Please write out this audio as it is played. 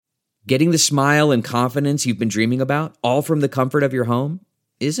Getting the smile and confidence you've been dreaming about, all from the comfort of your home,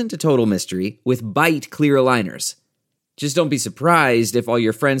 isn't a total mystery with Byte clear aligners. Just don't be surprised if all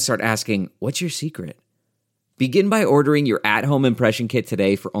your friends start asking, "What's your secret?" Begin by ordering your at-home impression kit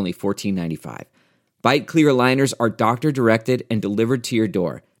today for only $14.95. Byte clear aligners are doctor-directed and delivered to your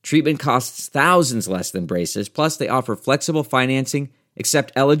door. Treatment costs thousands less than braces, plus they offer flexible financing,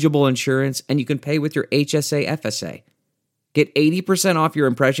 accept eligible insurance, and you can pay with your HSA FSA. Get 80% off your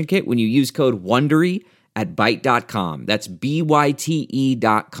impression kit when you use code WONDERY at Byte.com. That's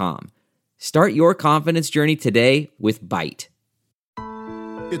BYTE.com. Start your confidence journey today with Byte.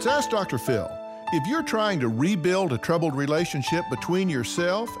 It's Ask Dr. Phil. If you're trying to rebuild a troubled relationship between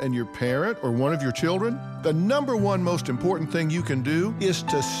yourself and your parent or one of your children, the number one most important thing you can do is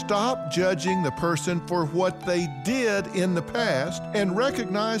to stop judging the person for what they did in the past and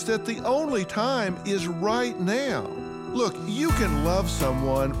recognize that the only time is right now. Look, you can love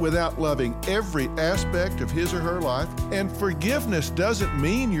someone without loving every aspect of his or her life, and forgiveness doesn't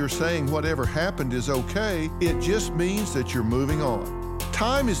mean you're saying whatever happened is okay. It just means that you're moving on.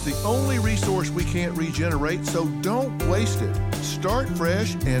 Time is the only resource we can't regenerate, so don't waste it. Start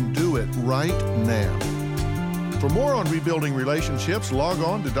fresh and do it right now. For more on rebuilding relationships, log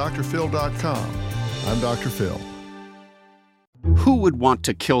on to drphil.com. I'm Dr. Phil. Who would want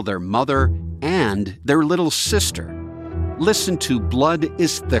to kill their mother and their little sister? Listen to Blood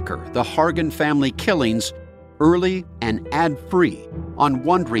is Thicker, the Hargan Family Killings, early and ad-free on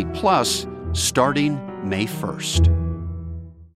Wondery Plus starting May 1st.